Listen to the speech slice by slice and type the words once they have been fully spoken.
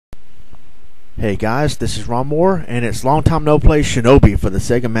Hey guys, this is Ronmower, and it's long time no play Shinobi for the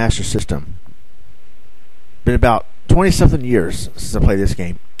Sega Master System. Been about 20-something years since I played this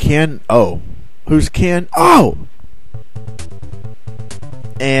game. Ken O. Who's Ken O?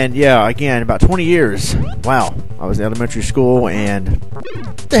 And yeah, again, about 20 years. Wow. I was in elementary school, and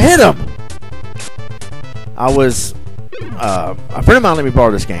to hit him! A friend of mine let me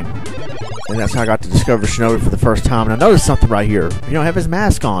borrow this game. And that's how I got to discover Shinobi for the first time. And I noticed something right here. You don't have his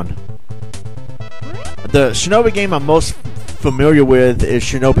mask on. The Shinobi game I'm most familiar with is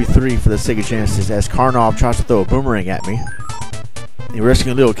Shinobi 3 for the Sega Genesis, as Karnov tries to throw a boomerang at me. You're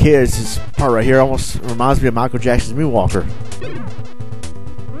rescuing little kids. This part right here almost reminds me of Michael Jackson's Moonwalker.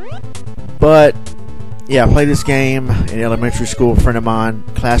 But, yeah, I played this game in elementary school. A friend of mine,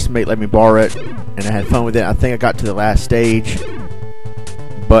 classmate, let me borrow it, and I had fun with it. I think I got to the last stage,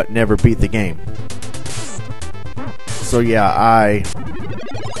 but never beat the game. So, yeah,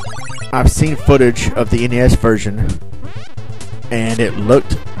 I've seen footage of the NES version, and it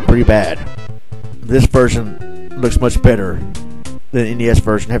looked pretty bad. This version looks much better than the NES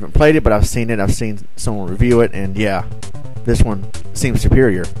version. I haven't played it, but I've seen it. I've seen someone review it, and yeah, this one seems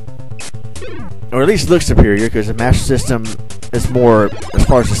superior. Or at least looks superior, because the Master System is more, as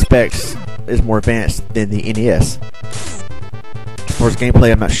far as the specs, is more advanced than the NES. As far as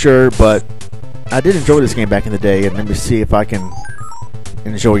gameplay, I'm not sure, but I did enjoy this game back in the day, and let me see if I can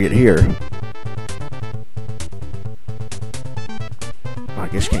enjoy it here. I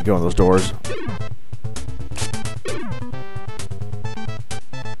guess you can't go in those doors.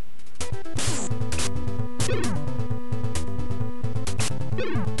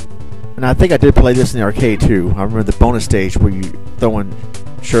 And I think I did play this in the arcade too. I remember the bonus stage where you throwing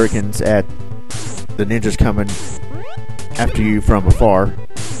shurikens at the ninjas coming after you from afar.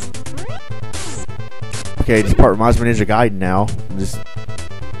 Okay, this part reminds me of Ninja Gaiden now. Just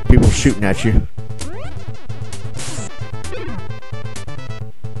people shooting at you.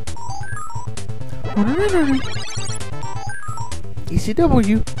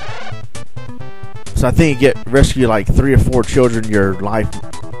 ECW. So I think you rescue like 3 or 4 children, your life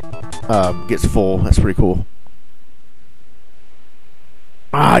gets full. That's pretty cool.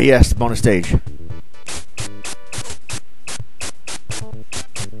 Ah, yes, the bonus stage.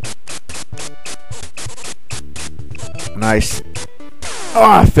 Nice. Oh,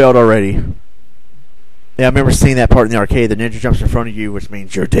 I failed already. Yeah, I remember seeing that part in the arcade. The ninja jumps in front of you, which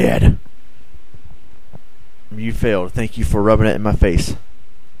means you're dead. You failed. Thank you for rubbing it in my face.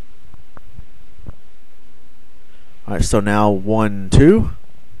 Alright, so now 1, 2.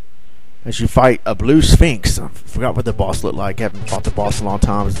 As you fight a blue sphinx. I forgot what the boss looked like. I haven't fought the boss in a long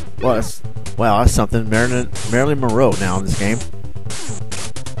time. Well, that's something. Marilyn Monroe now in this game.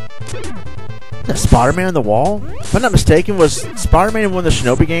 Is that Spider-Man on the wall? If I'm not mistaken, was Spider-Man in one of the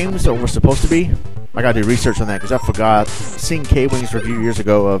Shinobi games, or was supposed to be? I gotta do research on that, because I forgot. Seeing K-Wing's review years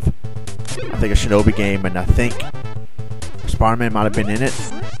ago of, I think, a Shinobi game, and I think Spider-Man might have been in it.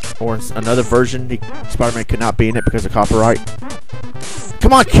 Or another version, Spider-Man could not be in it because of copyright.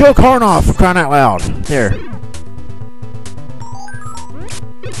 Come on, kill Karnov for crying out loud. There.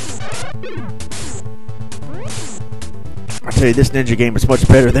 I tell you, this ninja game is much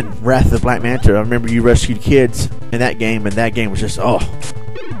better than Wrath of the Black Manta. I remember you rescued kids in that game, and that game was just, oh.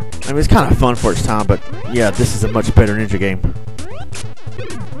 I mean, it's kind of fun for its time, but yeah, this is a much better ninja game.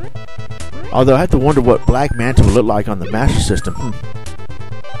 Although I have to wonder what Black Manta would look like on the Master System.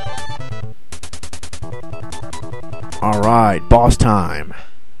 Alright, boss time.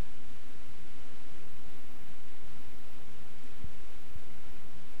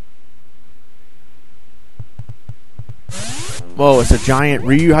 Whoa, it's a giant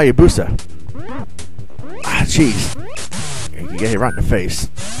Ryu Hayabusa. Ah, jeez. You get hit right in the face.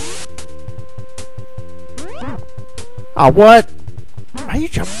 Ah, what? How you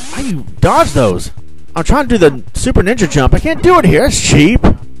jump? How you dodge those? I'm trying to do the Super Ninja jump. I can't do it here. It's cheap.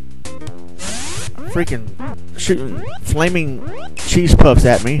 Freaking shooting flaming cheese puffs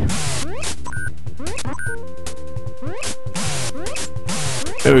at me.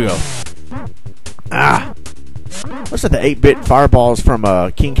 There we go. Ah. What's that, the 8-bit fireballs from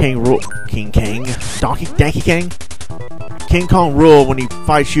King Kong Rule? King Kong? Donkey Kong? King Kong Rule, when he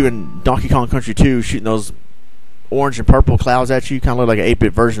fights you in Donkey Kong Country 2, shooting those orange and purple clouds at you. Kind of look like an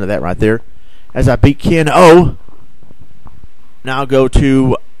 8-bit version of that right there. As I beat Ken O. Now go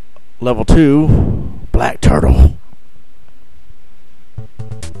to level 2, Black Turtle.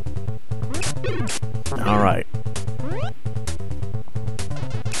 Alright.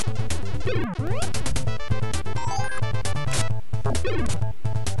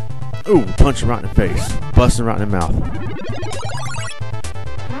 Ooh, punch him right in the face. Bust him right in the mouth.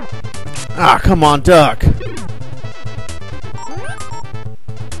 Ah, come on, duck.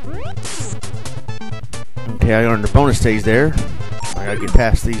 Okay, I earned the bonus stage there. I gotta get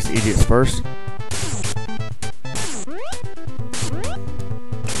past these idiots first.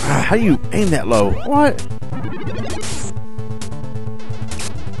 Ah, how do you aim that low? What?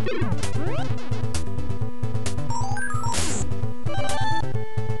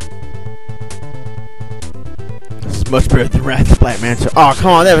 This is much better than Wrath of Black Manta. Oh,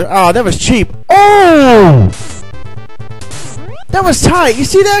 come on, that was cheap. Oh! That was tight. You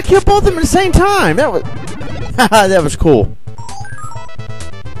see that? I killed both of them at the same time. That was that was cool.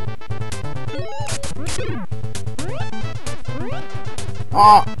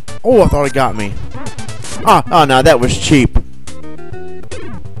 Oh, I thought it got me. Oh no, that was cheap.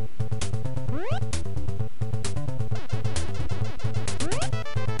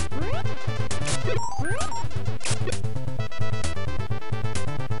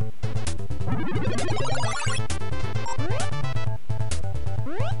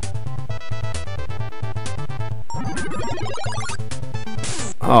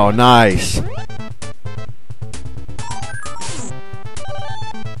 Oh, nice.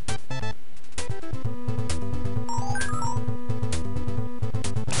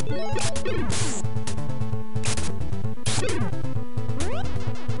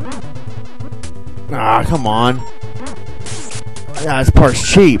 Ah, come on. Yeah, this part's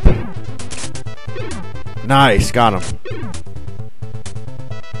cheap. Nice, got him.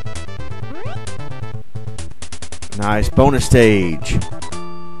 Nice, bonus stage.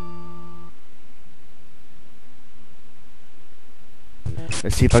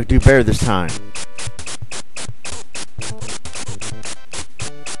 Let's see if I can do better this time.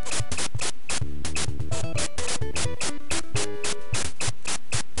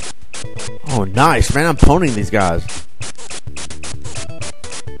 Oh, nice, man. I'm pwning these guys.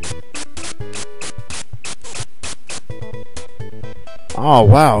 Oh,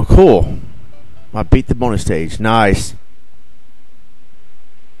 wow. Cool. I beat the bonus stage. Nice.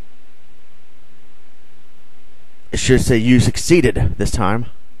 It should say you succeeded this time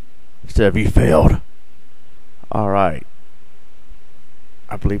instead of you failed. Alright.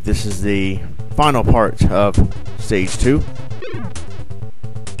 I believe this is the final part of stage 2.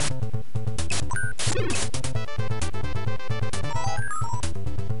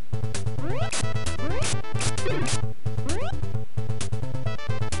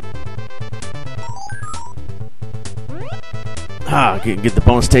 Get the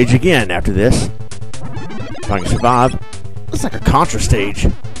bonus stage again after this. If I can survive. It's like a Contra stage.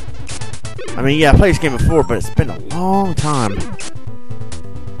 I mean, yeah, I played this game before, but it's been a long time.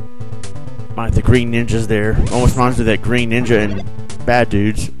 Like the green ninjas there. Almost reminds me of that green ninja and Bad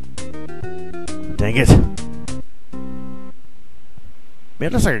Dudes. Dang it. Man,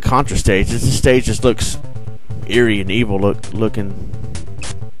 it looks like a Contra stage. This stage just looks eerie and evil looking.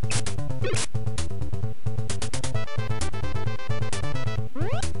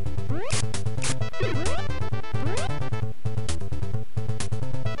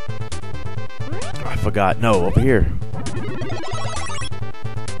 I forgot. No, over here.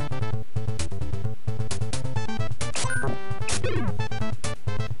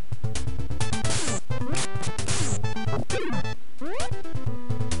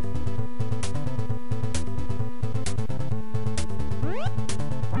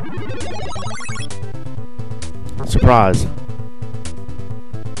 Surprise.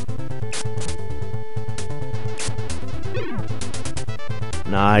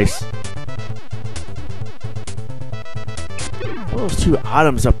 Nice. What are those two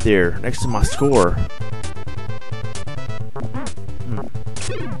items up there next to my score?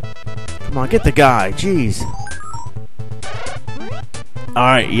 Come on, get the guy. Jeez.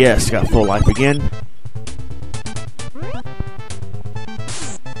 Alright, yes, got full life again.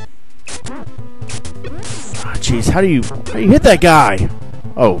 Jeez, how do you hit that guy?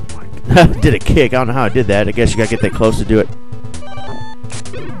 Oh, did a kick. I don't know how I did that. I guess you gotta get that close to do it.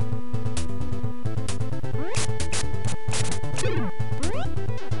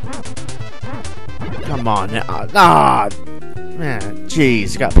 Come on now. Man,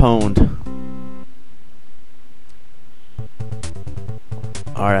 jeez, got pwned.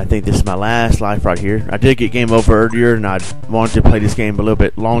 Alright, I think this is my last life right here. I did get game over earlier, and I wanted to play this game a little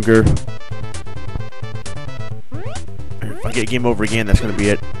bit longer. If I get game over again, that's going to be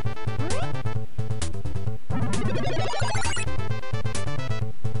it.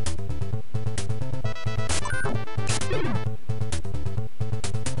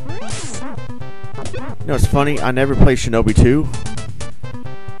 You know, it's funny, I never played Shinobi 2.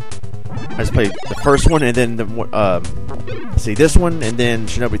 I just played the first one and then the See, this one, and then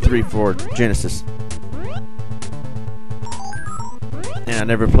Shinobi 3 for Genesis. And I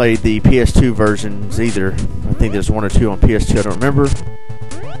never played the PS2 versions either. I think there's 1 or 2 on PS2, I don't remember.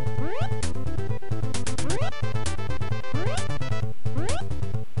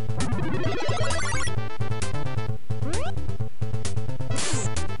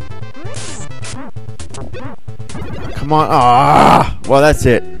 Come on. Ah! Well, that's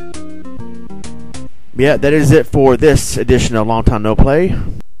it. Yeah, that is it for this edition of Long Time No Play.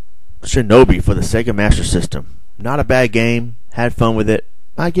 Shinobi for the Sega Master System. Not a bad game. Had fun with it.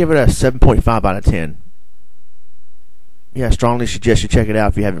 I give it a 7.5 out of 10. Yeah, I strongly suggest you check it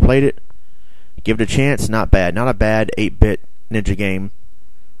out if you haven't played it. Give it a chance. Not bad. Not a bad 8-bit ninja game.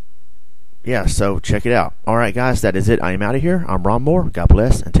 Yeah, so check it out. Alright, guys, that is it. I am out of here. I'm Ronmower. God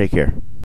bless, and take care.